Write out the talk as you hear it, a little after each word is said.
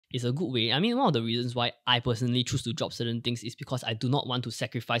is a good way. I mean, one of the reasons why I personally choose to drop certain things is because I do not want to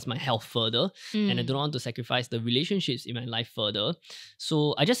sacrifice my health further, and I do not want to sacrifice the relationships in my life further.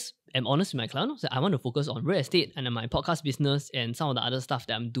 So I just am honest with my clients that I want to focus on real estate and my podcast business and some of the other stuff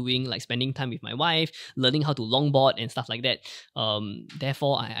that I'm doing, like spending time with my wife, learning how to longboard and stuff like that.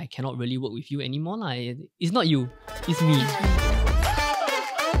 Therefore, I cannot really work with you anymore. It's not you, it's me.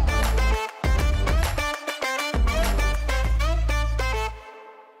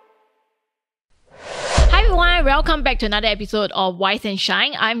 Welcome back to another episode of Wise and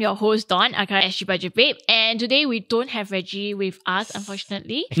Shine. I'm your host Dawn, aka SG and today we don't have Reggie with us,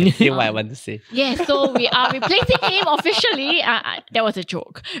 unfortunately. I can say what I want to say. Yes, so we are replacing him officially. That was a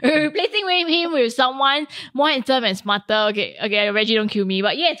joke. We're replacing him with someone more handsome and smarter. Okay, Reggie, don't kill me.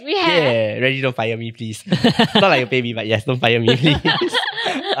 But yes, we have. Yeah, Reggie, don't fire me, please. Not like a baby, but yes, don't fire me, please.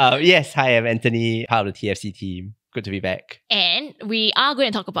 Yes, hi, I'm Anthony, part of the TFC team. Good to be back. And we are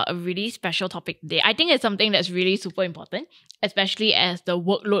going to talk about a really special topic today. I think it's something that's really super important, especially as the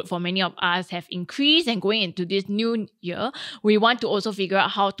workload for many of us have increased, and going into this new year, we want to also figure out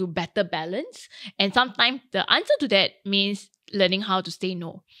how to better balance. And sometimes the answer to that means learning how to say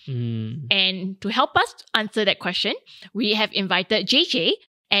no. And to help us answer that question, we have invited JJ.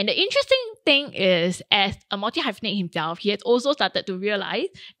 And the interesting thing is, as a multi-hyphenate himself, he has also started to realize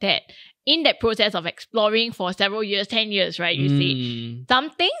that in that process of exploring for several years, 10 years, right, you see, some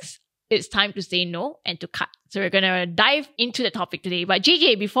things, it's time to say no and to cut. So we're going to dive into the topic today. But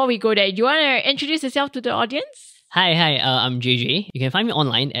JJ, before we go there, do you want to introduce yourself to the audience? Hi, I'm JJ. You can find me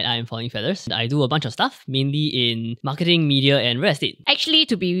online at I Am Falling Feathers. I do a bunch of stuff, mainly in marketing, media, and real estate. Actually,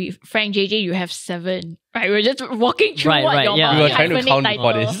 to be frank, JJ, you have 7. Right, we're just walking through what your we were trying to count title.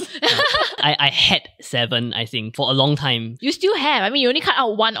 before this. I had 7, I think, for a long time. You still have. I mean, you only cut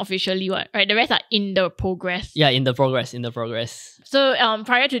out 1 officially, right? The rest are in the progress. Yeah, in the progress. So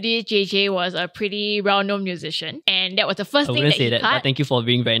prior to this, JJ was a pretty well-known musician, and that was the first thing that he cut. But thank you for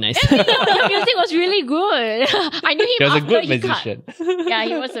being very nice. Your music was really good. I knew him He was after a good he musician. cut. Yeah,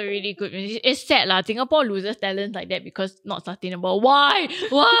 he was a really good musician. It's sad lah. Singapore loses talents like that because not sustainable. Why?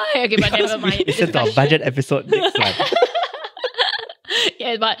 Okay, but never mind. Listen to our budget episode next one.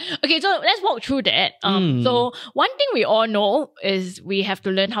 Yeah, but okay, so let's walk through that. So one thing we all know is we have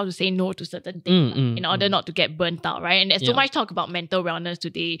to learn how to say no to certain things in order not to get burnt out, right? And there's so much talk about mental wellness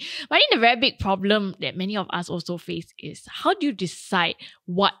today. But I think the very big problem that many of us also face is, how do you decide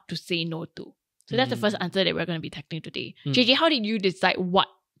what to say no to? So that's the first answer that we're going to be tackling today. JJ, how did you decide what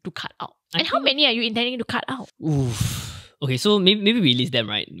to cut out? And how many are you intending to cut out? Oof. Okay, so maybe we list them,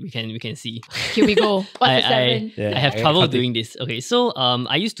 right? We can see. Here we go. What's the 7? I have trouble doing this. Okay, so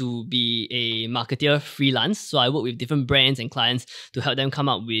I used to be a marketer freelance, so I work with different brands and clients to help them come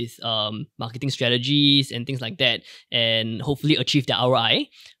up with marketing strategies and things like that, and hopefully achieve their ROI,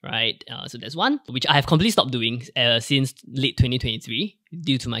 right? So that's one, which I have completely stopped doing since late 2023.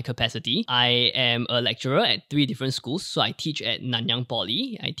 Due to my capacity. I am a lecturer at 3 different schools. So I teach at Nanyang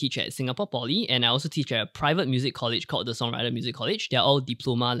Poly, I teach at Singapore Poly, and I also teach at a private music college called the Songwriter Music College. They're all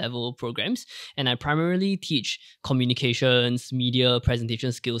diploma level programs. And I primarily teach communications, media,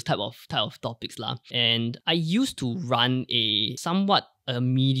 presentation skills type of topics lah. And I used to run a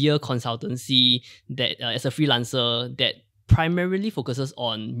media consultancy that as a freelancer that primarily focuses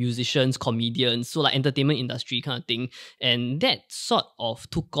on musicians, comedians, so like entertainment industry kind of thing. And that sort of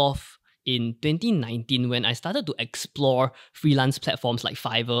took off in 2019 when I started to explore freelance platforms like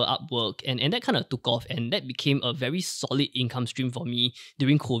Fiverr, Upwork, and that kind of took off, and that became a very solid income stream for me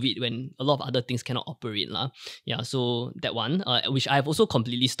during COVID when a lot of other things cannot operate lah. Yeah, so that one, which I've also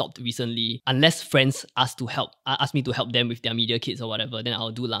completely stopped recently, unless friends ask me to help them with their media kits or whatever, then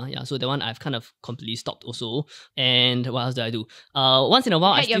I'll do lah. Yeah, so that one I've kind of completely stopped also. And what else do I do? Once in a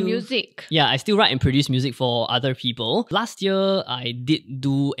while, your music. Yeah, I still write and produce music for other people. Last year, I did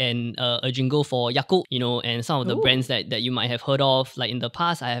do a jingle for Yakult, and some of the brands that you might have heard of. Like in the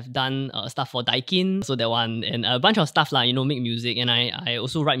past, I have done stuff for Daikin, so that one, and a bunch of stuff like, make music. And I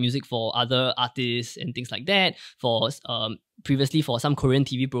also write music for other artists and things like that, for previously for some Korean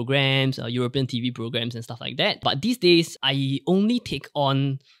TV programs, European TV programs and stuff like that. But these days, I only take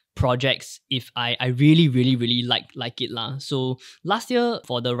on projects if I really, really, really like it lah. So last year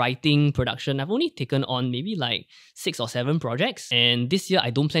for the writing production, I've only taken on maybe like 6 or 7 projects, and this year I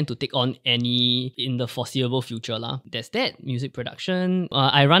don't plan to take on any in the foreseeable future lah. There's that music production.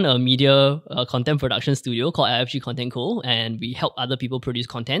 I run a media content production studio called IFG Content Co, and we help other people produce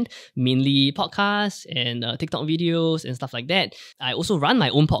content, mainly podcasts and TikTok videos and stuff like that. I also run my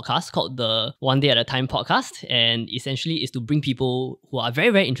own podcast called the One Day at a Time podcast, and essentially is to bring people who are very,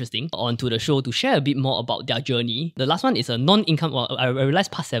 very interested hosting onto the show to share a bit more about their journey. The last one is a non-income, well, I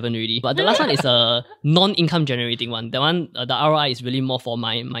realized past 7 already, but the last one is a non-income generating one. That one, the ROI is really more for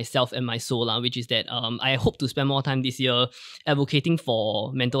myself and my soul, which is that I hope to spend more time this year advocating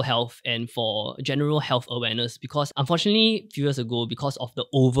for mental health and for general health awareness, because unfortunately, a few years ago, because of the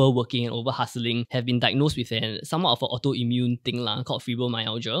overworking and over hustling, have been diagnosed with somewhat of an autoimmune thing called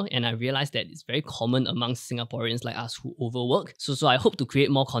fibromyalgia, and I realized that it's very common amongst Singaporeans like us who overwork. So I hope to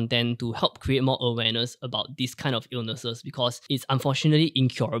create more content to help create more awareness about these kind of illnesses, because it's unfortunately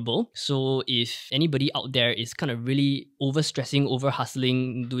incurable. So if anybody out there is kind of really overstressing, over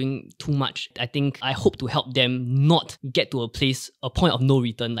hustling, doing too much, I hope to help them not get to a point of no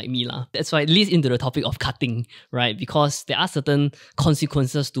return like me lah. That's why it leads into the topic of cutting, right? Because there are certain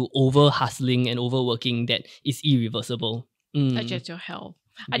consequences to over hustling and overworking that is irreversible. Such as your health.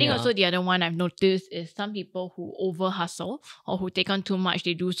 I think also the other one I've noticed is some people who over hustle or who take on too much,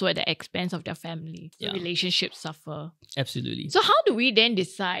 they do so at the expense of their family. So relationships suffer. Absolutely. So how do we then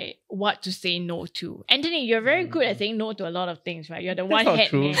decide what to say no to? Anthony, you're very good at saying no to a lot of things, right? You're the one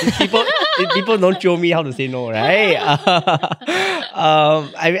head man. People don't show me how to say no, right?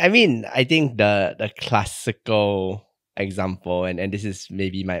 I think the classical example, and this is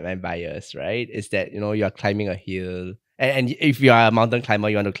maybe my bias, right, is that you're climbing a hill. And if you are a mountain climber,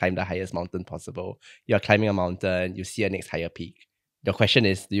 you want to climb the highest mountain possible. You're climbing a mountain, you see a next higher peak. The question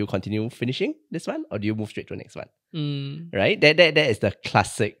is, do you continue finishing this one or do you move straight to the next one? Right? That is the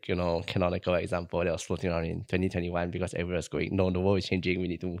classic, canonical example that was floating around in 2021 because everyone was going, no, the world is changing, we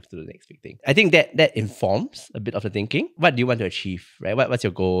need to move to the next big thing. I think that informs a bit of the thinking. What do you want to achieve, right? What's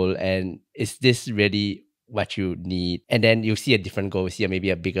your goal? And is this really what you need? And then you see a different goal, you see maybe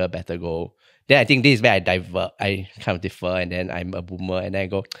a bigger, better goal. Then I think this is where I kind of differ, and then I'm a boomer and I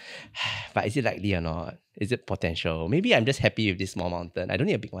go, but is it likely or not? Is it potential? Maybe I'm just happy with this small mountain. I don't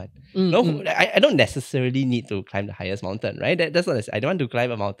need a big one. No, I don't necessarily need to climb the highest mountain, right? That's not I don't want to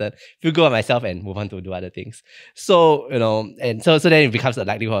climb a mountain, feel good about myself and move on to do other things. So, and so then it becomes a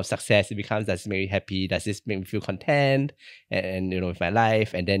likelihood of success. It becomes, does this make me happy? Does this make me feel content? And with my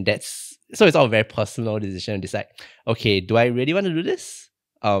life? And then so it's all a very personal decision to decide, okay, do I really want to do this?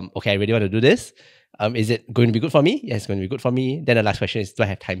 Okay, I really want to do this. Is it going to be good for me? Yes, it's going to be good for me. Then the last question is, do I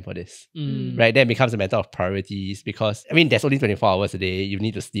have time for this? Right? Then it becomes a matter of priorities, because there's only 24 hours a day. You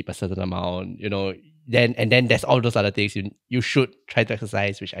need to sleep a certain amount, then there's all those other things. You should try to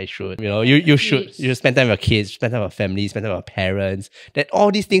exercise, which I should. You should spend time with your kids, spend time with your family, spend time with your parents. That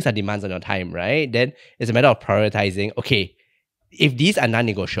all these things are demands on your time, right? Then it's a matter of prioritizing. Okay, if these are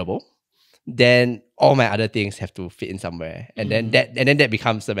non-negotiable, then all my other things have to fit in somewhere. And then that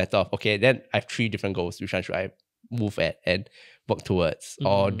becomes a matter of, okay, then I have 3 different goals. Which one should I move at and work towards?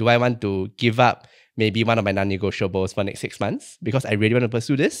 Or do I want to give up maybe one of my non-negotiables for the next 6 months because I really want to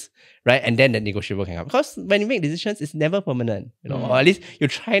pursue this, right? And then that negotiable can come. Because when you make decisions, it's never permanent, or at least you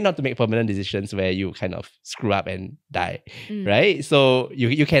try not to make permanent decisions where you kind of screw up and die, right? So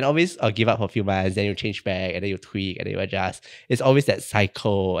you can always give up for a few months, then you change back, and then you tweak, and then you adjust. It's always that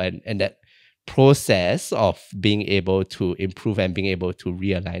cycle and that process of being able to improve and being able to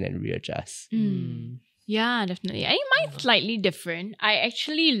realign and readjust. Yeah, definitely. I think mine's slightly different. I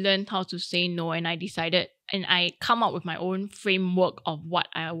actually learned how to say no, and I decided, and I come up with my own framework of what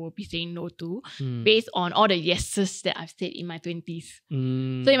I will be saying no to based on all the yeses that I've said in my 20s.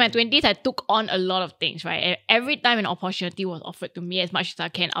 So in my 20s, I took on a lot of things, right? Every time an opportunity was offered to me, as much as I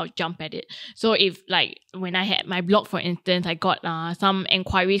can, I'll jump at it. So if when I had my blog, for instance, I got some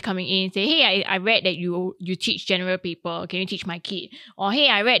inquiries coming in, say, hey, I read that you teach general paper. Can you teach my kid? Or hey,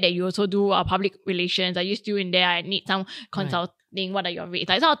 I read that you also do public relations. Are you still in there? I need some consult. What are your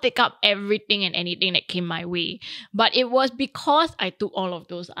rates? So I'll take up everything and anything that came my way. But it was because I took all of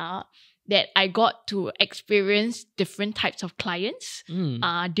those up that I got to experience different types of clients,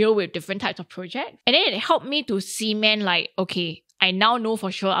 deal with different types of projects. And then it helped me to cement okay, I now know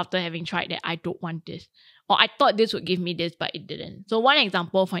for sure after having tried that I don't want this. Or I thought this would give me this, but it didn't. So one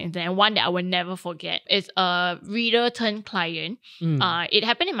example, for instance, and one that I will never forget, is a reader turned client. It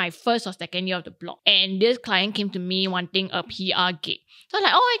happened in my first or second year of the blog. And this client came to me wanting a PR gig. So I was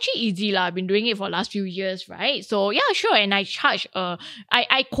like, actually easy lah. I've been doing it for the last few years, right? So yeah, sure. And I charged,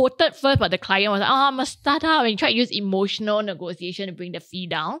 I quoted first, but the client was like, I'm a startup. And tried to use emotional negotiation to bring the fee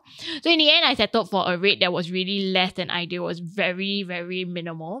down. So in the end, I settled for a rate that was really less than ideal. It was very, very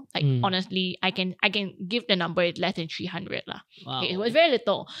minimal. Honestly, I can give the number, it's less than 300 lah. Wow. Okay, it was very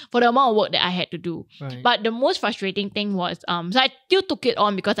little for the amount of work that I had to do. Right. But the most frustrating thing was, so I still took it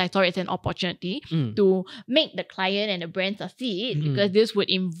on because I saw it's an opportunity to make the client and the brand succeed because this would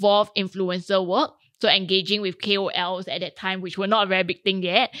involve influencer work. So engaging with KOLs at that time, which were not a very big thing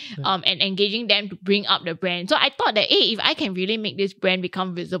yet, and engaging them to bring up the brand. So I thought that, hey, if I can really make this brand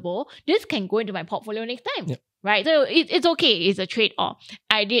become visible, this can go into my portfolio next time. Yep. Right? So it's okay. It's a trade-off.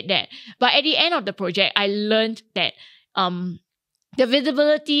 I did that. But at the end of the project, I learned that the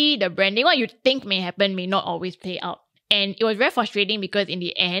visibility, the branding, what you think may happen may not always play out. And it was very frustrating because in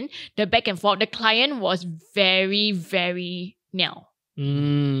the end, the back and forth, the client was very, very nil.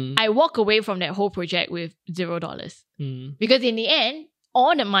 I walk away from that whole project with $0. Because in the end,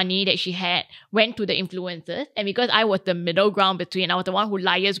 all the money that she had went to the influencers. And because I was the middle ground between, I was the one who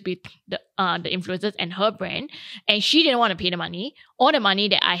liaised with the influencers and her brand, and she didn't want to pay the money, all the money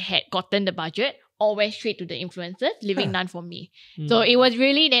that I had gotten the budget all went straight to the influencers, leaving none for me. So it was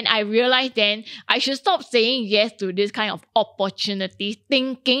really, then I realized then I should stop saying yes to this kind of opportunities,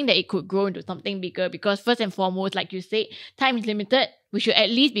 thinking that it could grow into something bigger, because first and foremost, like you said, time is limited. We should at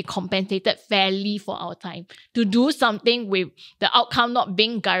least be compensated fairly for our time to do something with the outcome not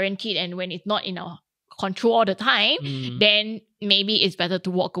being guaranteed, and when it's not in our control all the time, then maybe it's better to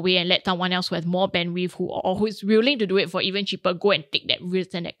walk away and let someone else who has more bandwidth who is willing to do it for even cheaper go and take that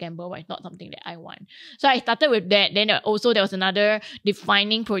risk and that gamble, but it's not something that I want. So I started with that. Then also there was another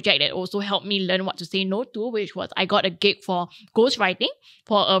defining project that also helped me learn what to say no to, which was I got a gig for ghostwriting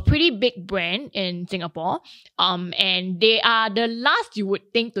for a pretty big brand in Singapore. And they are the last you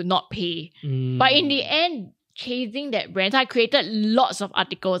would think to not pay. But in the end, chasing that brand, so I created lots of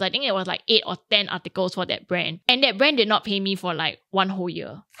articles. I think it was like 8 or 10 articles for that brand. And that brand did not pay me for like 1 whole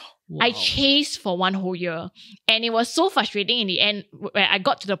year. Wow. I chased for 1 whole year. And it was so frustrating in the end where I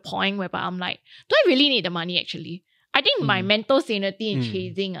got to the point where I'm like, do I really need the money actually? I think my mental sanity in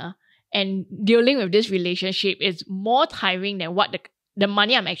chasing and dealing with this relationship is more tiring than what the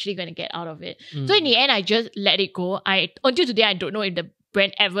money I'm actually going to get out of it. So in the end, I just let it go. Until today, I don't know if the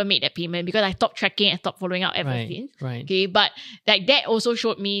brand ever made that payment because I stopped tracking and stopped following up ever since. Okay, but like that also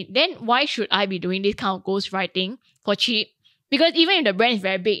showed me, then why should I be doing this kind of ghostwriting for cheap? Because even if the brand is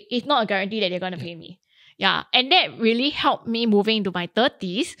very big, it's not a guarantee that they're going to pay me. Yeah, and that really helped me moving into my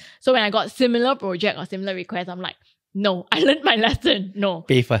 30s. So when I got similar project or similar requests, I'm like, no, I learned my lesson. No.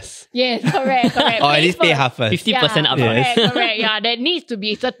 Pay first. Yes, correct. Or at least pay half first. 50% upfront. Correct. Yeah, there needs to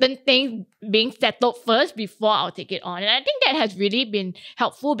be certain things being settled first before I'll take it on. And I think that has really been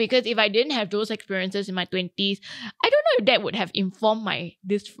helpful because if I didn't have those experiences in my 20s, I don't know if that would have informed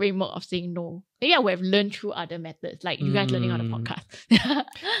this framework of saying no. Maybe I would have learned through other methods, like you guys learning on the podcast.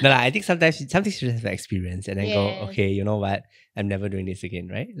 No, I think sometimes you just have to experience and then go, okay, you know what? I'm never doing this again,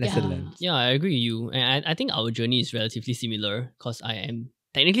 right? Lesson learned. Yeah, I agree with you. And I think our journey is relatively similar because I am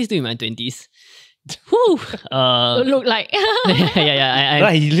technically still in my 20s. Whew. Don't look like. No,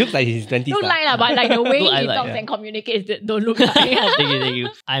 he looks like he's 20s. Look like, but like the way he talks and communicates, don't look like. Thank you.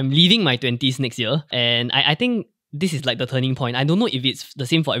 I'm leaving my 20s next year. And I think this is like the turning point. I don't know if it's the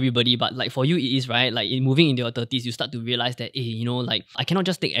same for everybody, but like for you it is, right? Like in moving into your 30s, you start to realize that, hey, you know, like I cannot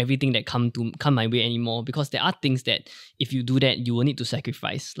just take everything that come my way anymore, because there are things that if you do that, you will need to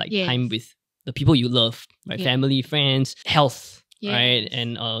sacrifice, like time with the people you love, right? Family, friends, health. Right,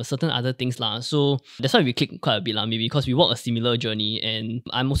 and certain other things lah. So that's why we click quite a bit lah, maybe because we walk a similar journey, and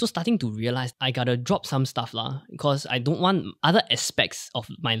I'm also starting to realize I gotta drop some stuff lah, because I don't want other aspects of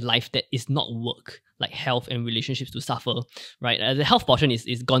my life that is not work, like health and relationships, to suffer. Right, the health portion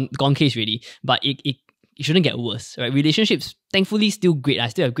is gone case really, but it shouldn't get worse. Right, relationships thankfully still great. I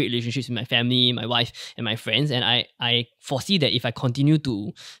still have great relationships with my family, my wife, and my friends, and I foresee that if I continue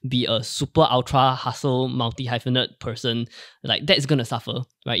to be a super ultra hustle multi-hyphenate person, like that's gonna suffer,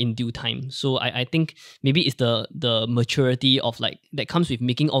 right, in due time. So I think maybe it's the maturity of like that comes with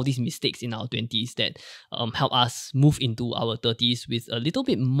making all these mistakes in our 20s that help us move into our 30s with a little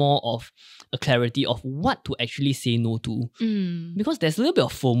bit more of a clarity of what to actually say no to. Because there's a little bit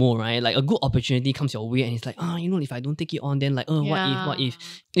of FOMO, right? Like a good opportunity comes your way and it's like, you know, if I don't take it on, then like, what if?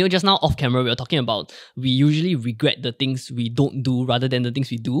 You know, just now off camera, we were talking about we usually regret the things we don't do rather than the things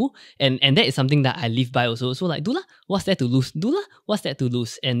we do. And that is something that I live by also. So like, do lah, what's there to lose? Do lah, what's there to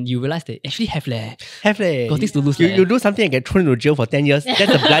lose? And you realize that actually have leh. Got things to lose. You do something and get thrown into jail for 10 years. That's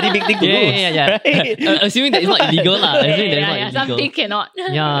a bloody big thing to lose. Right? Assuming that it's not illegal lah. Assuming that it's not illegal. Something cannot.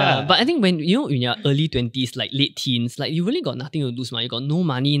 But I think when you know in your early 20s, like late teens, like you really got nothing to lose, man. You got no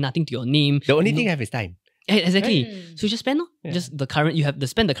money, nothing to your name. The only thing you have is time. Exactly. So just spend just the current, you have to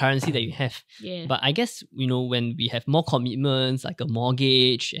spend the currency that you have. But I guess, you know, when we have more commitments like a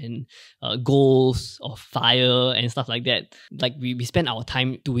mortgage and goals of fire and stuff like that, like we spend our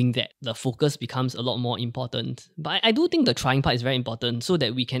time doing that, the focus becomes a lot more important. But I do think the trying part is very important so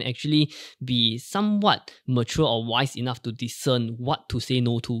that we can actually be somewhat mature or wise enough to discern what to say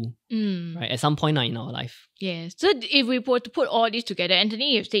no to right? At some point in our life. Yeah. So if we were to put all this together,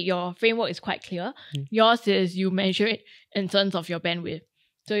 Anthony, you've said your framework is quite clear. Yours is you measure it in terms of your bandwidth.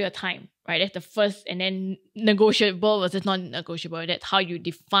 So your time, right? That's the first, and then negotiable versus non-negotiable. That's how you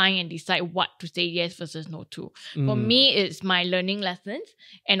define and decide what to say yes versus no to. For me, it's my learning lessons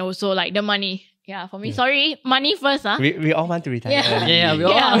and also like the money. Yeah, for me, sorry, money first. We all want to retire. Yeah, we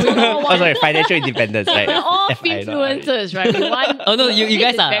all Oh, sorry, financial independence, right? We're all FI, influencers, right? We want, Oh no, you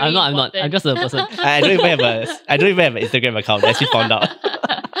guys are. I'm not. important. I'm just a person. I don't even have an Instagram account, as we found out.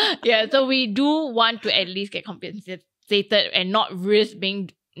 Yeah, so we do want to at least get compensated and not risk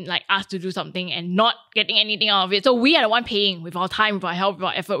being like asked to do something and not getting anything out of it. So we are the one paying with our time, with our help, with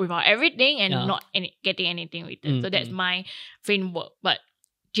our effort, with our everything, and not getting anything with it. So that's my framework. But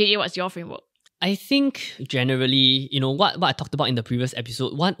JJ, what's your framework? I think generally, what I talked about in the previous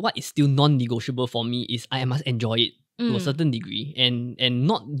episode, what is still non-negotiable for me is I must enjoy it to a certain degree, and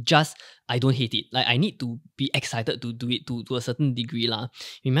not just I don't hate it. Like I need to be excited to do it to a certain degree lah.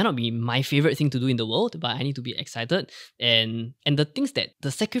 It might not be my favorite thing to do in the world, but I need to be excited, and the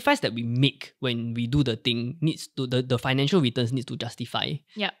sacrifice that we make when we do the thing needs to the financial returns needs to justify.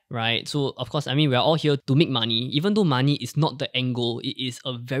 Yeah. Right. So of course, I mean, we're all here to make money. Even though money is not the end goal, it is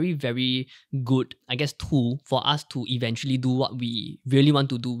a very, very good, I guess, tool for us to eventually do what we really want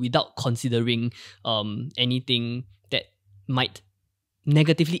to do without considering anything that might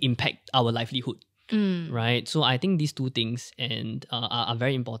negatively impact our livelihood. Right. So I think these two things are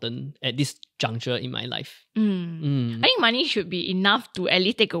very important at this juncture in my life. I think money should be enough to at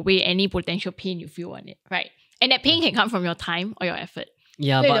least take away any potential pain you feel on it, right? And that pain can come from your time or your effort.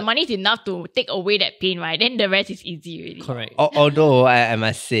 Yeah, so but if the money is enough to take away that pain, right, then the rest is easy really. correct. Although I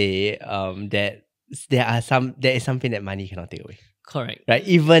must say that there is something that money cannot take away. Correct. Right?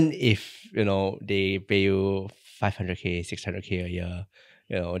 Even if, they pay you 500k, 600k a year,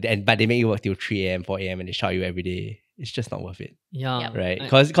 but they make you work till 3 a.m., 4 a.m. and they shout you every day. It's just not worth it. Yeah. Yep. Right?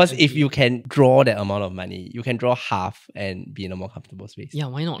 Because if you can draw that amount of money, you can draw half and be in a more comfortable space. Yeah,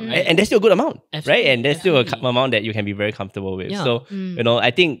 why not, right? And that's still a good amount, Absolutely, right? And there's still absolutely. an amount that you can be very comfortable with. Yeah. So, I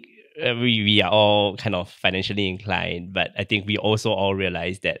think we are all kind of financially inclined, but I think we also all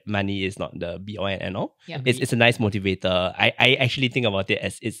realize that money is not the be all and end all. Yeah. It's a nice motivator. I actually think about it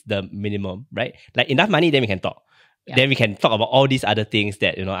as it's the minimum, right? Like enough money, then we can talk. Yeah. Then we can talk about all these other things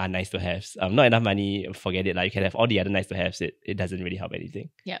that are nice to have. Not enough money, forget it. Like you can have all the other nice to haves. It doesn't really help anything.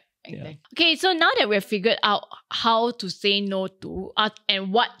 Yeah, exactly. Okay, so now that we've figured out how to say no to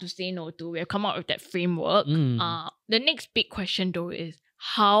and what to say no to, we've come up with that framework. The next big question though is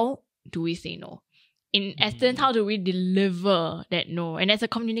how do we say no? In essence, how do we deliver that no? And as a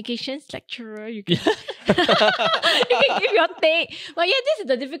communications lecturer, you can, you can give your take. But yeah, this is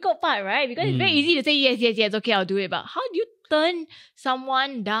the difficult part, right? Because it's very easy to say yes, okay, I'll do it. But how do you turn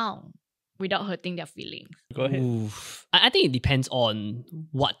someone down without hurting their feelings? Go ahead. Oof. I think it depends on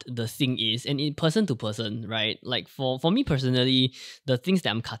what the thing is, and in person to person, right? Like for me personally, the things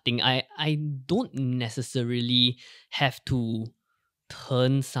that I'm cutting, I don't necessarily have to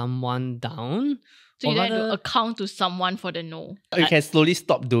turn someone down. So you Or have to rather- account to someone for the no. You can slowly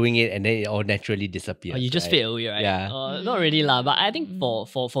stop doing it and then it all naturally disappears. Or you just right? fade away, right? Yeah. Not really lah, but I think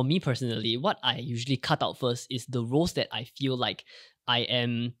for me personally, what I usually cut out first is the roles that I feel like I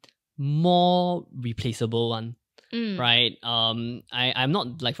am more replaceable one. Right. I'm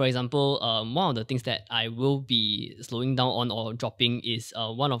not, like, for example, one of the things that I will be slowing down on or dropping is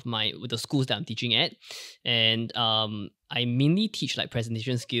one of the schools that I'm teaching at. And I mainly teach like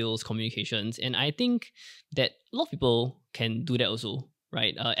presentation skills, communications, and I think that a lot of people can do that also.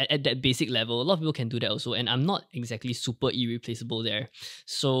 Right, at that basic level, a lot of people can do that also, and I'm not exactly super irreplaceable there.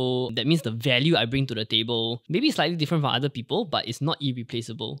 So that means the value I bring to the table maybe slightly different from other people, but it's not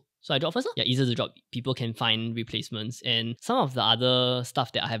irreplaceable. So I drop first. Yeah, easier to drop. People can find replacements. And some of the other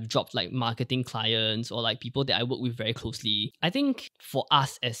stuff that I have dropped, like marketing clients or like people that I work with very closely, I think for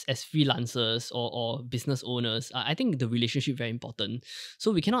us as freelancers or business owners, I think the relationship very important. So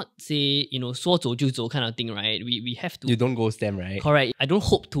we cannot say, 说走就走 kind of thing, right? We have to. You don't ghost them, right? Correct. I don't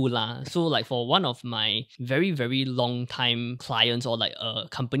hope to lah. So like for one of my very, very long time clients or like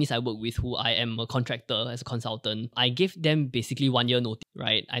companies I work with who I am a contractor as a consultant, I gave them basically 1 year notice,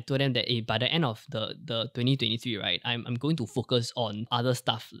 right? I told them that by the end of the 2023, right, I'm going to focus on other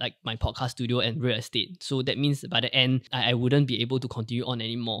stuff like my podcast studio and real estate. So that means by the end, I wouldn't be able to continue on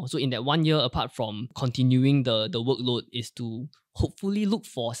anymore. So in that 1 year, apart from continuing the workload, is to hopefully look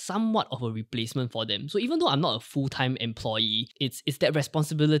for somewhat of a replacement for them. So even though I'm not a full-time employee, it's that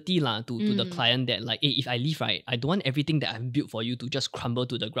responsibility to the client that like, hey, if I leave, right, I don't want everything that I've built for you to just crumble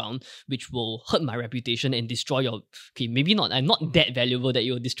to the ground, which will hurt my reputation and destroy your, okay, maybe not, I'm not that valuable that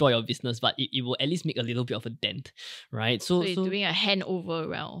it will destroy your business, but it will at least make a little bit of a dent, right? So you're doing a handover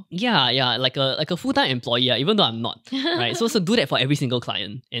round. Yeah, like a full-time employee, even though I'm not, right? So do that for every single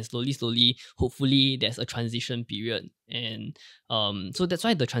client, and slowly, hopefully there's a transition period. And so that's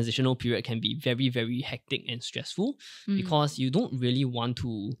why the transitional period can be very, very hectic and stressful, because you don't really want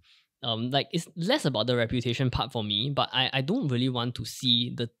to, like, it's less about the reputation part for me, but I don't really want to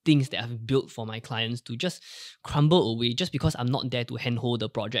see the things that I've built for my clients to just crumble away just because I'm not there to handhold the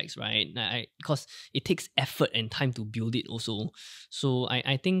projects, right? Because it takes effort and time to build it also. So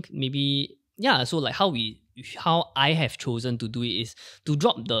I think maybe, yeah, so like how I have chosen to do it is to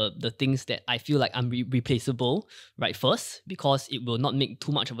drop the things that I feel like I'm replaceable, right, first, because it will not make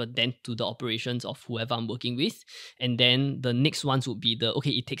too much of a dent to the operations of whoever I'm working with. And then the next ones would be okay,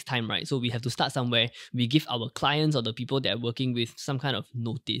 it takes time, right? So we have to start somewhere. We give our clients or the people that are working with some kind of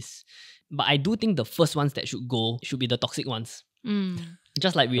notice. But I do think the first ones that should go should be the toxic ones.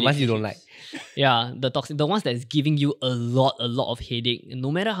 Just like the ones you don't like. Yeah, the ones that is giving you a lot of headache.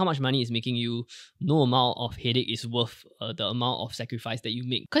 No matter how much money is making you, no amount of headache is worth the amount of sacrifice that you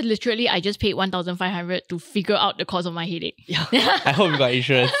make. Because literally, I just paid 1,500 to figure out the cause of my headache. Yeah. I hope you got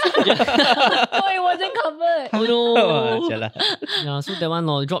insurance. No, it wasn't covered. Oh no. Chala. Yeah, so that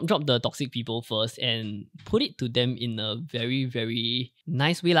one, drop the toxic people first and put it to them in a very, very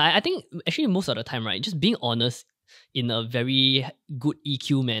nice way. I think actually most of the time, right, just being honest in a very good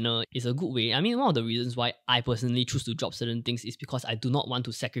EQ manner is a good way. I mean, one of the reasons why I personally choose to drop certain things is because I do not want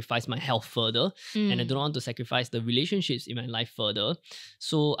to sacrifice my health further, and I do not want to sacrifice the relationships in my life further.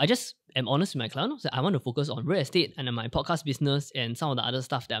 So I just am honest with my clients that I want to focus on real estate and my podcast business and some of the other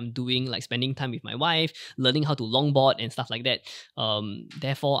stuff that I'm doing, like spending time with my wife, learning how to longboard and stuff like that.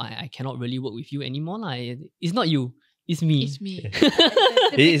 Therefore, I cannot really work with you anymore. It's not you. It's me. It's me.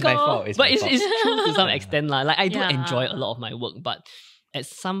 It is my fault. But it's true to some extent. Like I do enjoy a lot of my work, but at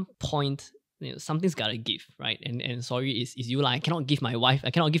some point, something's gotta give, right? And sorry, is you. Like I cannot give my wife, I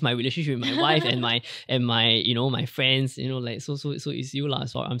cannot give my relationship with my wife and my my friends, like so it's you lah.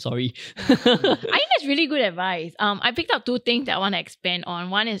 So I'm sorry. I think that's really good advice. I picked up two things that I want to expand on.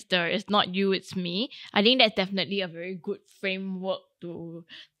 One is it's not you, it's me. I think that's definitely a very good framework to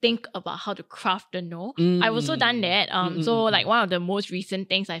think about how to craft the no. I've also done that. So like one of the most recent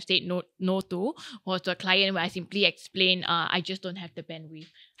things I've said no to was to a client where I simply explained, I just don't have the bandwidth.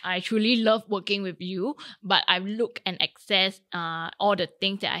 I truly love working with you, but I've looked and accessed all the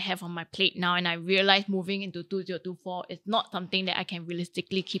things that I have on my plate now, and I realized moving into 2024 is not something that I can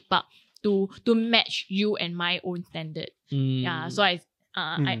realistically keep up to match you and my own standard. Yeah, so I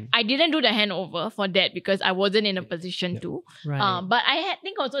didn't do the handover for that because I wasn't in a position to. Right. But I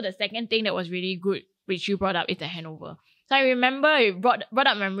think also the second thing that was really good, which you brought up, is the handover. So I remember it brought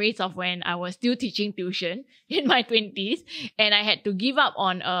up memories of when I was still teaching tuition in my 20s, and I had to give up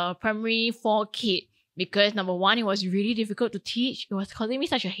on a primary 4 kid because number one, it was really difficult to teach. It was causing me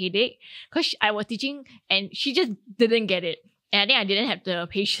such a headache because I was teaching and she just didn't get it. And I think I didn't have the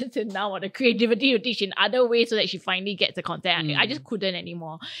patience now or the creativity to teach in other ways so that she finally gets the content. I just couldn't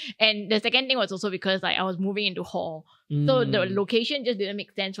anymore. And the second thing was also because I was moving into hall. So the location just didn't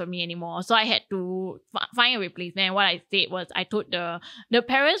make sense for me anymore. So I had to find a replacement. And what I said was I told the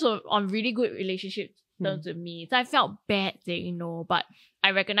parents were on really good relationship terms with me. So I felt bad saying no, but I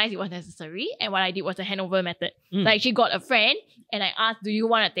recognized it was necessary. And what I did was a handover method. So I actually got a friend and I asked, do you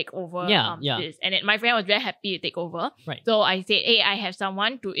want to take over this? And then my friend was very happy to take over. Right. So I said, hey, I have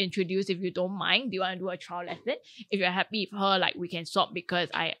someone to introduce if you don't mind. Do you want to do a trial lesson? If you're happy with her, like we can swap because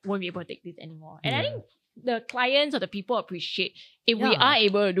I won't be able to take this anymore. And I think the clients or the people appreciate if we are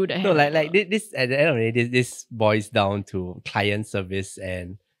able to do the handover. No, like this at the end of the day, this boils down to client service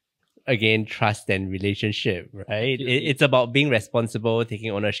and again, trust and relationship, right? It's about being responsible,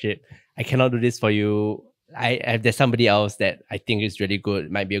 taking ownership. I cannot do this for you. There's somebody else that I think is really good,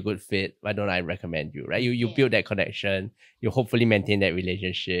 might be a good fit. Why don't I recommend you, right? You build that connection. You hopefully maintain that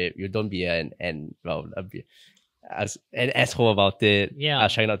relationship. You don't be an asshole about it. I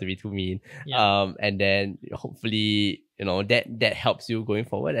was trying not to be too mean. And then hopefully, that helps you going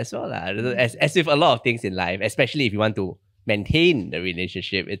forward as well. As with a lot of things in life, especially if you want to maintain the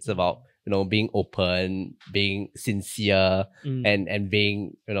relationship, it's about being open, being sincere, and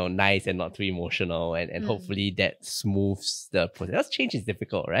being nice and not too emotional, and hopefully that smooths the process. Because change is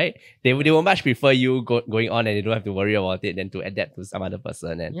difficult, right? They will much prefer you going on and they don't have to worry about it than to adapt to some other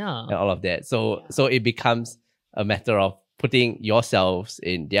person and all of that. So it becomes a matter of putting yourselves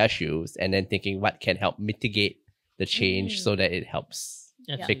in their shoes and then thinking what can help mitigate the change so that it helps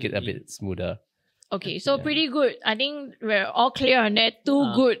make it a bit smoother. Okay, so pretty good. I think we're all clear on that.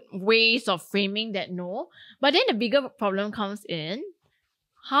 Two good ways of framing that no. But then the bigger problem comes in,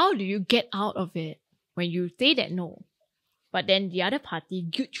 how do you get out of it when you say that no? But then the other party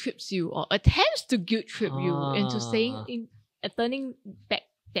guilt trips you or attempts to guilt trip you into saying, turning back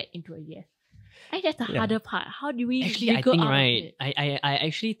that into a yes. I think that's the harder part. How do we actually? I wiggle think out of right. it? I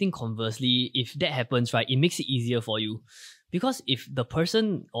actually think conversely, if that happens, right, it makes it easier for you. Because if the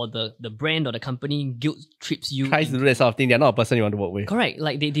person or the brand or the company guilt trips you, tries to do that sort of thing, they're not a person you want to work with. Correct.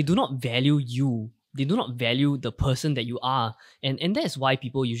 Like they do not value you. They do not value the person that you are. And that's why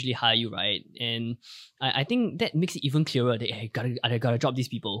people usually hire you, right? And I think that makes it even clearer that I gotta drop these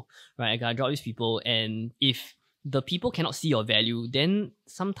people, right? I gotta drop these people. And if the people cannot see your value, then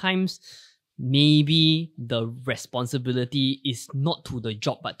sometimes maybe the responsibility is not to the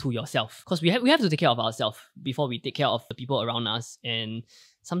job but to yourself, because we have to take care of ourselves before we take care of the people around us. And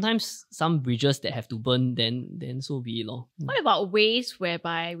sometimes some bridges that have to burn, then so be it. What about ways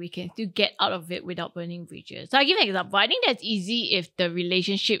whereby we can still get out of it without burning bridges? So I give an example. I think that's easy if the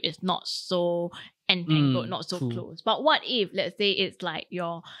relationship is not so entangled, not so close. But what if, let's say it's like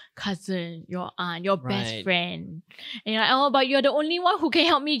your cousin, your aunt, your best friend, and you're like, oh, but you're the only one who can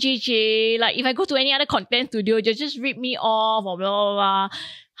help me, JJ. Like if I go to any other content studio, just rip me off or blah, blah, blah.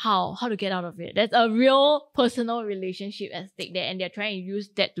 How to get out of it? There's a real personal relationship at stake there, and they're trying to use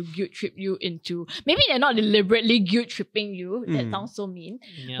that to guilt trip you into. Maybe they're not deliberately guilt tripping you. That sounds so mean.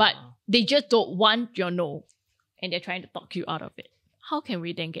 Yeah. But they just don't want your no, and they're trying to talk you out of it. How can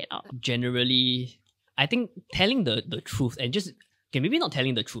we then get out? Generally, I think telling the truth and just maybe not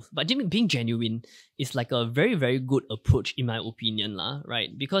telling the truth, but being genuine is like a very, very good approach in my opinion, right?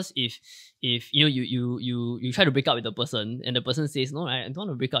 Because if you try to break up with the person and the person says, no, I don't want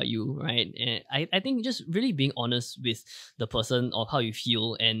to break up with you, right? And I think just really being honest with the person of how you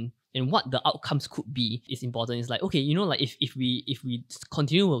feel and what the outcomes could be is important. It's like, okay, like if we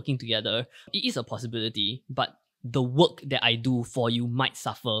continue working together, it is a possibility, but the work that I do for you might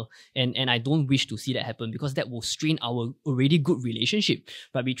suffer, and I don't wish to see that happen because that will strain our already good relationship.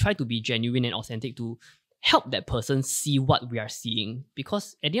 But we try to be genuine and authentic to help that person see what we are seeing,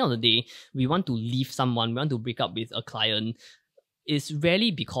 because at the end of the day, we want to leave someone, we want to break up with a client. It's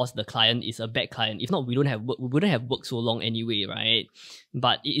rarely because the client is a bad client. If not, we wouldn't have worked so long anyway, right?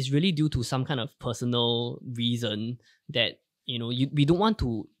 But it is really due to some kind of personal reason that we don't want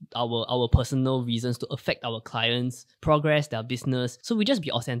to our personal reasons to affect our clients' progress, their business. So we just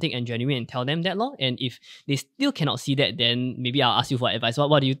be authentic and genuine and tell them that and if they still cannot see that, then maybe I'll ask you for advice.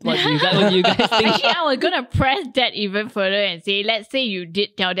 What do you guys think? Actually, I was gonna press that even further and say, let's say you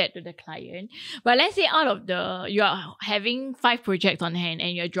did tell that to the client, but let's say out of you are having 5 projects on hand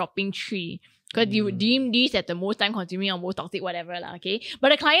and you're dropping 3. Because you deem these as the most time consuming or most toxic, whatever, okay? But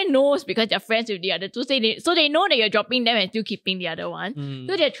the client knows because they're friends with the other two, so they know that you're dropping them and still keeping the other one.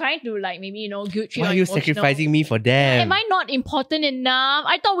 So they're trying to maybe, guilt trip. Why are you sacrificing me for them? Am I not important enough?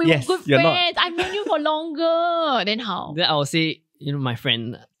 I thought we were good friends. I've known you for longer. Then how? Then I will say, my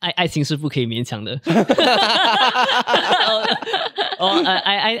friend, 爱情是不可以勉强的。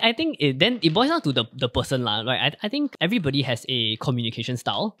I think then it boils down to the person lah, right? I think everybody has a communication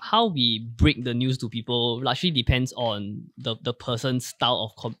style. How we break the news to people largely depends on the person's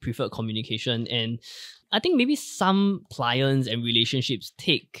style of preferred communication. And I think maybe some clients and relationships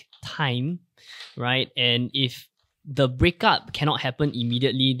take time, right? And if the breakup cannot happen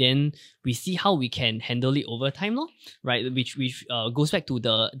immediately, then we see how we can handle it over time, right? Which goes back to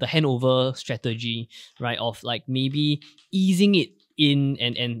the handover strategy, right? Of like maybe easing it in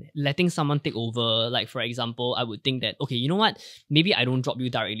and letting someone take over. Like for example, I would think that, okay, you know what? Maybe I don't drop you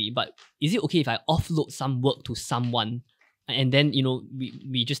directly, but is it okay if I offload some work to someone and then,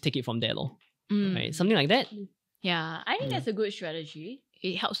 we just take it from there, right? Something like that. Yeah, I think that's a good strategy.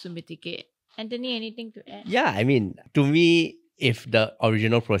 It helps to mitigate. Anthony, anything to add? Yeah, I mean, to me, if the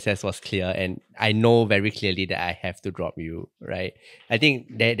original process was clear and I know very clearly that I have to drop you, right? I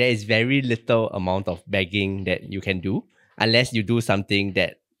think there is very little amount of begging that you can do unless you do something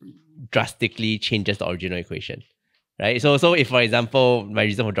that drastically changes the original equation, right? So if, for example, my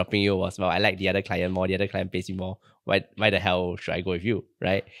reason for dropping you was, well, I like the other client more, the other client pays me more, why the hell should I go with you,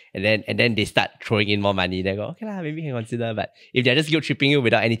 right? And then they start throwing in more money. They go, okay lah, maybe you can consider. But if they're just guilt tripping you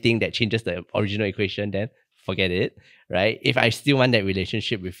without anything that changes the original equation, then forget it, right? If I still want that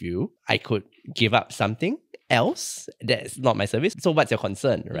relationship with you, I could give up something else that's not my service. So what's your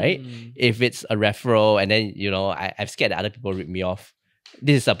concern, right? If it's a referral and then, I'm scared that other people rip me off.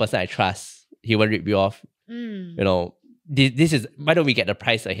 This is a person I trust. He won't rip you off. this is, why don't we get the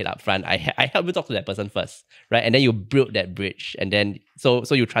price ahead up front? I help you talk to that person first, right? And then you build that bridge, and then so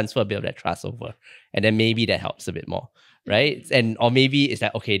you transfer a bit of that trust over, and then maybe that helps a bit more, right? And or maybe it's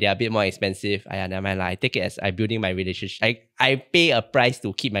like, okay, they're a bit more expensive. Never mind, I take it as I'm building my relationship. I pay a price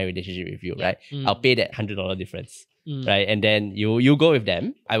to keep my relationship with you, right? I'll pay that $100 difference. Right, and then you go with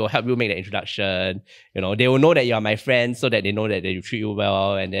them. I will help you make the introduction. They will know that you are my friend, so that they know that they treat you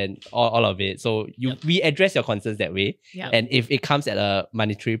well, and then all of it. So we address your concerns that way. And if it comes at a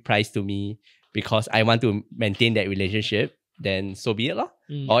monetary price to me because I want to maintain that relationship, then so be it, lor.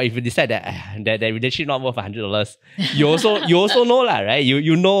 Or if you decide that that relationship not worth $100, you also know lah, right?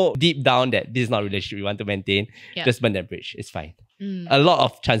 You know deep down that this is not a relationship you want to maintain. Just burn that bridge. It's fine. A lot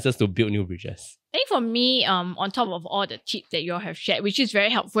of chances to build new bridges. I think for me, on top of all the tips that you all have shared, which is very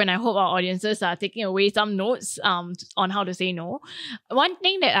helpful, and I hope our audiences are taking away some notes on how to say no. One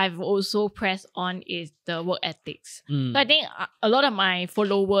thing that I've also pressed on is the work ethics. So I think a lot of my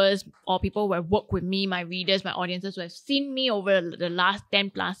followers or people who have worked with me, my readers, my audiences who have seen me over the last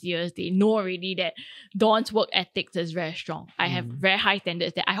 10 plus years, they know already that Dawn's work ethics is very strong. I have very high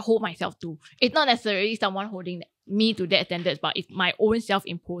standards that I hold myself to. It's not necessarily someone holding me to that standards, but it's my own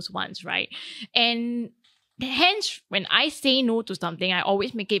self-imposed ones, right? And hence, when I say no to something, I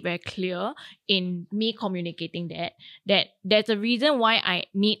always make it very clear in me communicating that there's a reason why I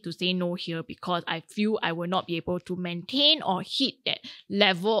need to say no here, because I feel I will not be able to maintain or hit that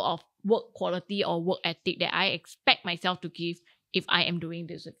level of work quality or work ethic that I expect myself to give if I am doing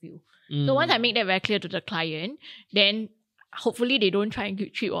this with you. So once I make that very clear to the client, then hopefully they don't try and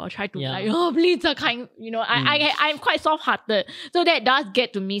guilt trip or try to like, oh, please, I'm quite soft-hearted. So that does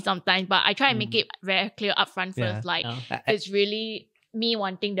get to me sometimes, but I try and make it very clear upfront first. It's really me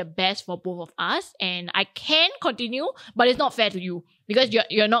wanting the best for both of us, and I can continue, but it's not fair to you because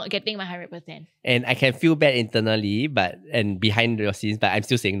you're not getting my 100%. And I can feel bad internally, and behind your scenes, but I'm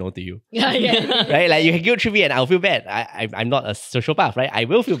still saying no to you. Yeah. Right? Like you can guilt trip me and I'll feel bad. I'm not a sociopath, right? I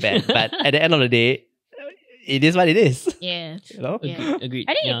will feel bad, but at the end of the day, it is what it is. Yeah. Agreed.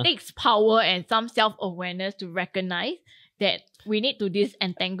 I think it takes power and some self-awareness to recognize that we need to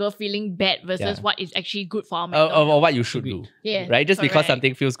disentangle feeling bad versus what is actually good for our mental health. Or what you should do. Yeah, right? Just because correct.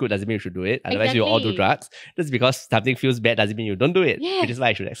 something feels good doesn't mean you should do it. Otherwise, you all do drugs. Just because something feels bad doesn't mean you don't do it. Yes. Which is why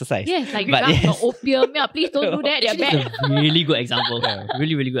I should exercise. Yes, like drugs or opium. Yeah, please don't do that. They're bad. It's a really good example.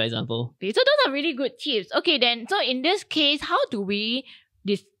 Really, really good example. Okay, so those are really good tips. Okay, then, so in this case, how do we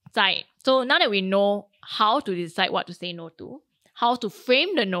decide? So now that we know how to decide what to say no to, how to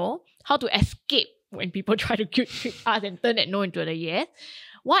frame the no, how to escape when people try to guilt trip us and turn that no into a yes,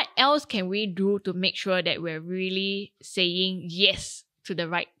 what else can we do to make sure that we're really saying yes to the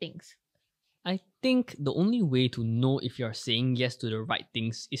right things? I think the only way to know if you're saying yes to the right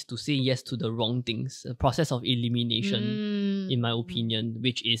things is to say yes to the wrong things. A process of elimination, in my opinion,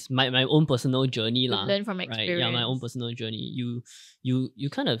 which is my own personal journey. Learn from experience. Right? Yeah, my own personal journey. You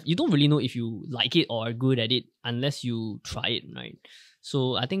don't really know if you like it or are good at it unless you try it, right?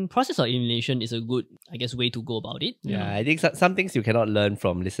 So I think process of elimination is a good, way to go about it. Yeah, I think some things you cannot learn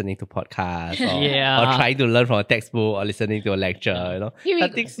from listening to podcasts or, Yeah. or trying to learn from a textbook or listening to a lecture,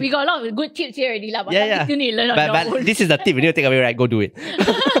 We got a lot of good tips here already, but you still need to learn on your own. But this is the tip you need to take away, right? Go do it.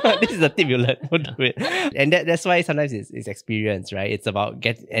 This is the tip you learn. Go do it. And that's why sometimes it's experience, right? It's about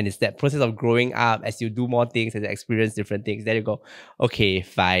and it's that process of growing up as you do more things, as you experience different things. Then you go, okay,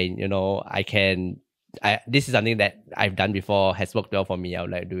 fine, this is something that I've done before, has worked well for me. I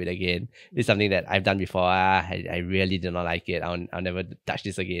would like to do it again. This is something that I've done before. I really do not like it. I'll never touch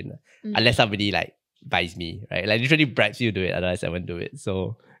this again. Unless somebody buys me, right? Like literally bribes you to do it. Otherwise I won't do it.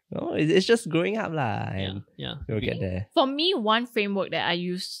 So it's just growing up and you'll get there. For me, one framework that I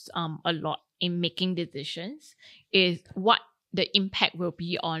use a lot in making decisions is what the impact will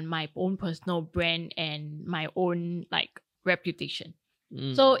be on my own personal brand and my own reputation.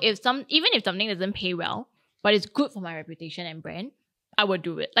 So even if something doesn't pay well, but it's good for my reputation and brand, I will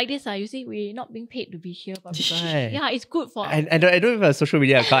do it. Like this, you see, we're not being paid to be here. But Right. yeah, it's good for... I don't even have a social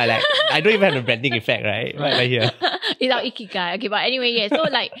media account. I don't even have the branding effect, right? Right here. It's our ikigai. Okay, but anyway, so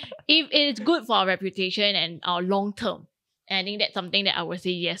if it's good for our reputation and our long term, and I think that's something that I would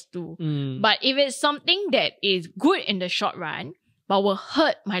say yes to. But if it's something that is good in the short run, but will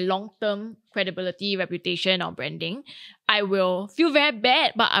hurt my long-term credibility, reputation, or branding, I will feel very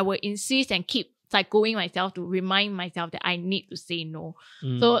bad, but I will insist and keep psychoing myself to remind myself that I need to say no.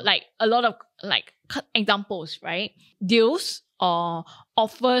 So a lot of examples, right? Deals or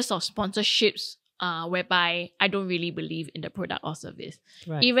offers or sponsorships whereby I don't really believe in the product or service.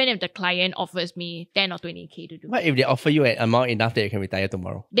 Right. Even if the client offers me 10 or 20K to do. What if they offer you an amount enough that you can retire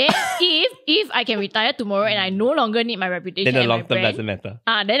tomorrow? Then if I can retire tomorrow and I no longer need my reputation Then the and my long term brand, doesn't matter.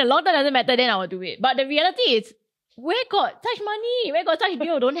 then the long term doesn't matter, then I will do it. But the reality is, where got such money? Where got such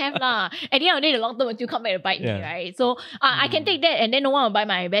deal? Don't have lah. At the end of the day, the long term will still come back to bite me, right? So I can take that and then no one will buy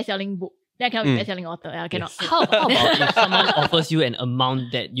my best-selling book. Then I cannot be best-selling author. I cannot. Yes. How about if someone offers you an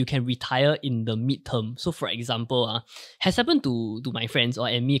amount that you can retire in the midterm? So, for example, has happened to my friends or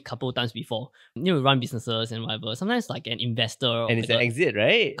and me a couple of times before. We run businesses and whatever. Sometimes like an investor And it's an exit,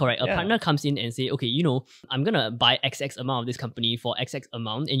 right? Correct. A partner comes in and say, okay, I'm gonna buy XX amount of this company for XX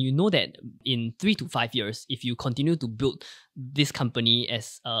amount, and you know that in 3 to 5 years, if you continue to build this company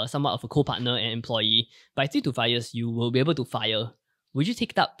as somewhat of a co-partner and employee, by 3 to 5 years, you will be able to fire. Would you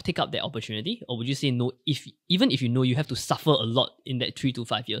take up that opportunity, or would you say no? Even if you know you have to suffer a lot in that 3 to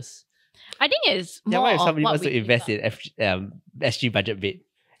 5 years? I think it's more What if of somebody what wants to we invest in SG budget bid?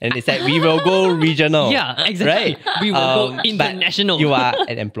 And it's like, we will go regional. Yeah, exactly. Right? We will go But international. you are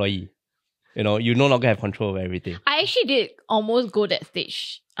an employee. You no longer have control over everything. I actually did almost go that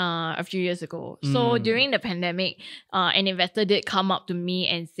stage a few years ago. So during the pandemic, an investor did come up to me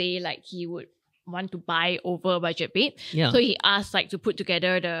and say like he would want to buy over budget bid. Yeah. So he asked like to put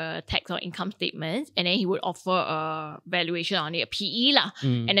together the tax or income statements, and then he would offer a valuation on it, a PE lah.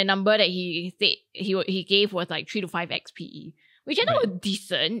 And the number that he said he gave was like 3 to 5x PE, which I thought was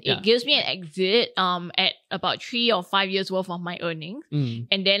decent. Yeah. It gives me an exit at about 3 or 5 years worth of my earnings.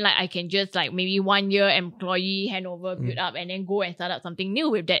 And then like I can just like maybe 1 year employee handover, build up, and then go and start up something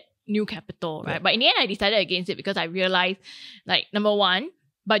new with that new capital, right? But in the end, I decided against it because I realized like, number one,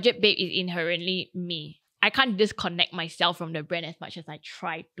 budget babe is inherently me. I can't disconnect myself from the brand as much as I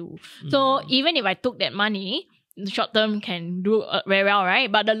try to. So even if I took that money, the short term can do very well,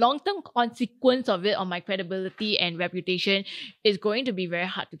 right? But the long term consequence of it on my credibility and reputation is going to be very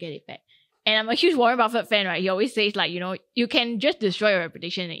hard to get it back. And I'm a huge Warren Buffett fan, right? He always says like, you can just destroy your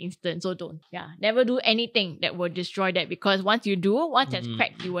reputation in an instant, so don't. Yeah, never do anything that will destroy that, because once it's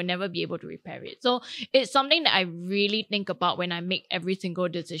cracked, you will never be able to repair it. So it's something that I really think about when I make every single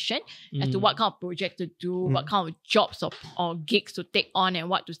decision as to what kind of project to do, what kind of jobs or gigs to take on, and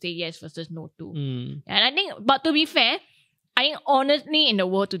what to say yes versus no to. And I think, but to be fair, I think honestly in the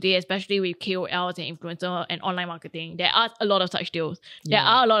world today, especially with KOLs and influencer and online marketing, there are a lot of such deals. There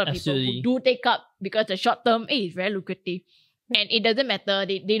are a lot of people who do take up because the short term is very lucrative. And it doesn't matter.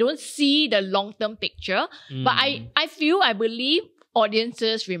 They don't see the long term picture. But I believe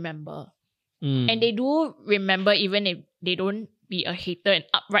audiences remember. And they do remember even if they don't be a hater and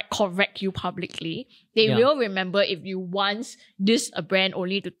outright correct you publicly. They will remember if you once diss a brand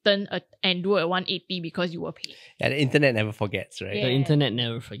only to turn and do a 180 because you were paid. Yeah, the internet never forgets, right? Yeah. The internet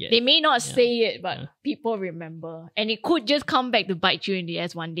never forgets. They may not say it, but people remember. And it could just come back to bite you in the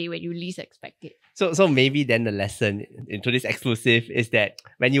ass one day when you least expect it. So maybe then the lesson into this exclusive is that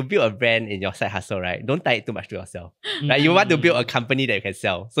when you build a brand in your side hustle, right, don't tie it too much to yourself. Right? You want to build a company that you can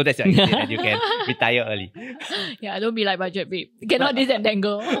sell. So that's your exit and you can retire early. Yeah, don't be like budget babe. You cannot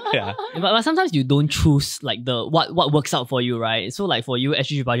disentangle. Yeah. But sometimes you don't choose like the what works out for you, right? So like for you,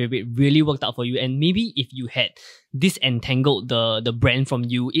 SG budget bid really worked out for you, and maybe if you had disentangled the brand from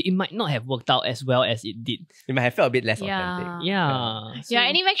you, it might not have worked out as well as it did. You might have felt a bit less authentic. Yeah. Yeah,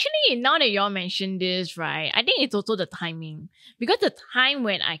 and eventually, now that y'all mentioned this, right, I think it's also the timing. Because the time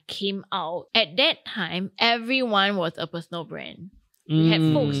when I came out, at that time, everyone was a personal brand. We had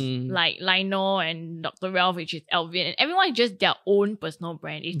folks like Lionel and Dr. Ralph, which is Elvin, and everyone is just their own personal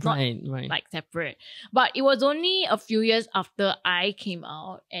brand. It's not like separate. But it was only a few years after I came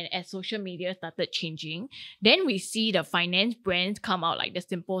out, and as social media started changing, then we see the finance brands come out, like the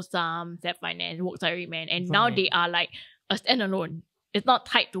Simple Sum, Zep Finance, Worksary Man, and now they are like a standalone. It's not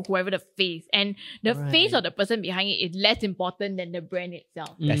tied to whoever the face. And the face of the person behind it is less important than the brand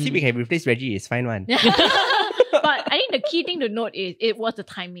itself. Yeah, see, we can replace Reggie, it's fine one. But I think the key thing to note is it was the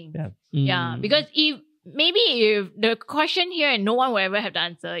timing. Yeah, because if the question here, and no one will ever have the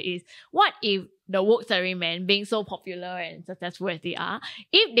answer, is what if the Worksary Man, being so popular and successful as they are,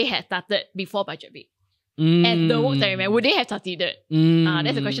 if they had started before Budget Big? As the Worksary Man, would they have succeeded?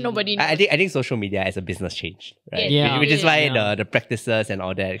 That's a question nobody knows. I think social media as a business changed, right? Yeah. Which is why the practices and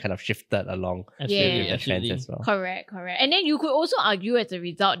all that kind of shifted along with the trends as well. Correct. And then you could also argue as a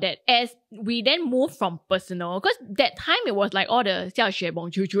result that as we then moved from personal, because that time it was like all the 下雪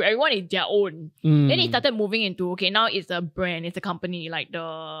bong chu chu, everyone is their own. Then it started moving into, okay, now it's a brand, it's a company, like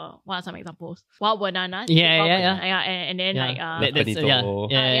what are some examples? Wild Bananas. And then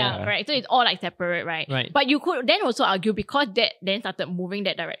correct. So it's all like separate, right? Right. But you could then also argue because that then started moving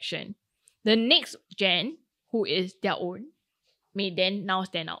that direction, The next gen, who is their own, may then now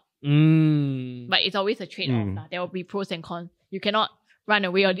stand out. But it's always a trade-off. There will be pros and cons. You cannot run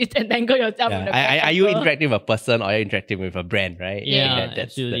away or disentangle yourself. From the are you interacting with a person or are you interacting with a brand, right? Yeah,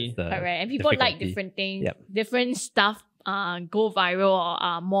 absolutely. That's Correct. And people like different things. Different stuff go viral or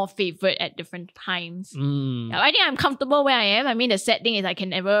are more favored at different times. Yeah, I think I'm comfortable where I am. I mean, the sad thing is I can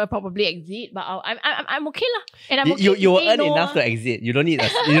never probably exit, but I'm okay lah. And I'm okay. You will earn enough to exit. You don't need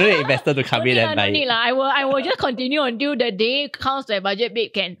an investor to come in and buy it. I will just continue until the day comes where Budget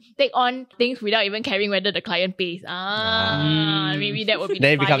Babe can take on things without even caring whether the client pays. Maybe that would be.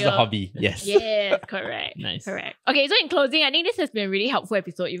 Then it becomes a hobby. Yes. Yes, correct. Nice. Correct. Okay, so in closing, I think this has been a really helpful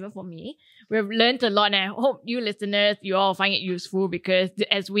episode even for me. We've learned a lot, and I hope you listeners, you all find it useful, because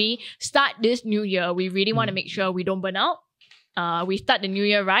as we start this new year, we really want to make sure we don't burn out. We start the new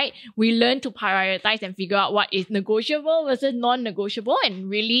year right. We learn to prioritize and figure out what is negotiable versus non-negotiable, and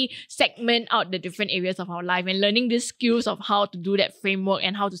really segment out the different areas of our life, and learning these skills of how to do that framework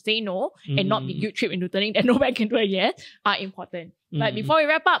and how to say no and not be guilt trip into turning that no back into a yes are important. But before we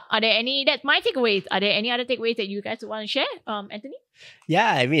wrap up, that's my takeaways. Are there any other takeaways that you guys would want to share? Anthony?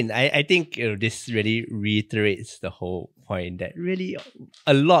 Yeah, I mean, I think this really reiterates the whole point that really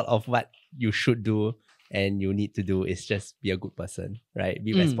a lot of what you should do and you need to do is just be a good person, right?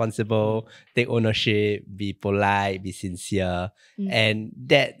 Be responsible, take ownership, be polite, be sincere. And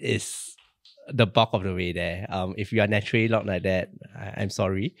that is the bulk of the way there. If you are naturally not like that, I'm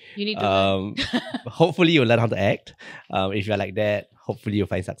sorry. You need to learn. Hopefully you'll learn how to act. If you're like that, hopefully you'll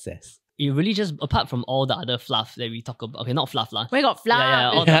find success. It really just, apart from all the other fluff that we talk about, okay, not fluff lah. We got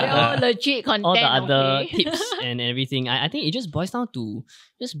fluff, all the legit content, all the other tips and everything. I think it just boils down to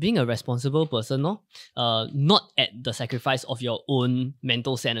just being a responsible person, no? Not at the sacrifice of your own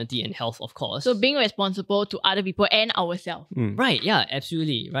mental sanity and health, of course. So being responsible to other people and ourselves. Right, yeah,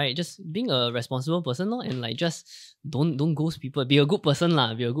 absolutely, right. Just being a responsible person, no? And like just don't ghost people. Be a good person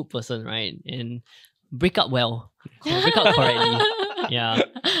lah. Be a good person, right? And break up well. Break up correctly. Yeah.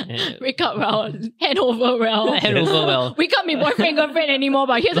 Wake up well. Hand over well. Hand over well. We can't be boyfriend, girlfriend anymore,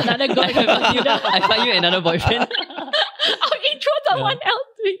 but here's another girl. I find you another boyfriend. I'll intro someone else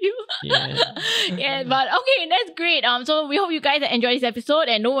to you. Yeah, but okay, that's great. So we hope you guys enjoy this episode,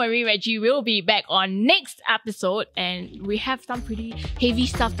 and don't worry, Reggie will be back on next episode, and we have some pretty heavy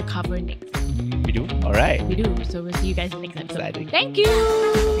stuff to cover next. We do? Alright. We do. So we'll see you guys in the next episode. Exciting. Thank you.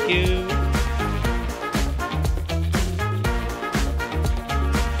 Thank you.